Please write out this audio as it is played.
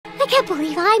can't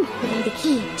believe I'm holding the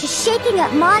key to shaking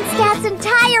up Mondstadt's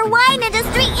entire wine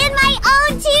industry in my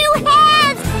own two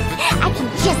hands! I can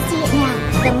just see it now.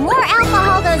 The more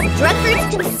alcohol those drug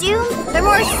fruits consume, the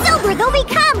more sober they'll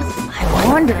become! I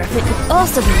wonder if it could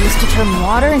also be used to turn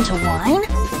water into wine?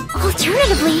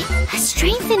 Alternatively, a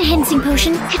strength-enhancing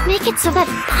potion could make it so that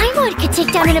Paimon could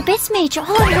take down an Abyss Mage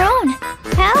all on her own.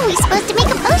 How are we supposed to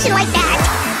make a potion like that?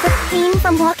 The pain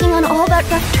from walking on all that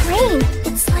rough terrain.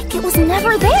 It's like it was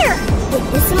never there.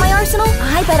 With this in my arsenal,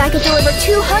 I bet I could deliver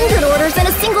 200 orders in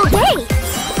a single day.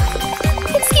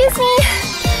 Excuse me.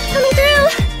 Coming through.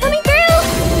 Coming through.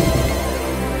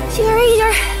 Fury,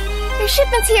 your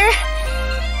shipment's here.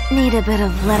 Need a bit of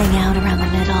letting out around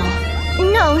the middle.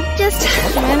 No, just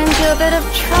ran into a bit of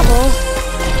trouble.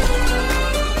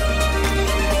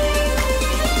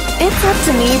 It's up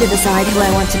to me to decide who I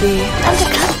want to be, and to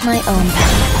cut my own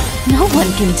path. No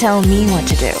one can tell me what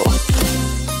to do.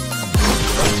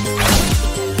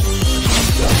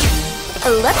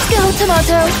 Let's go,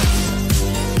 Tomato!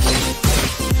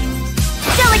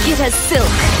 Delicate as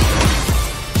silk.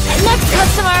 Next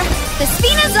customer, the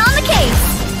Spina's on the case!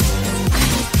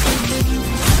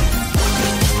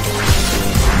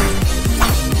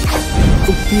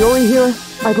 Is Fury here?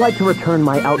 I'd like to return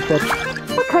my outfit.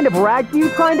 What kind of rag are you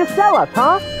trying to sell us,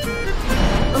 huh?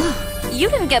 You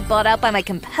didn't get bought out by my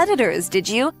competitors, did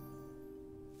you?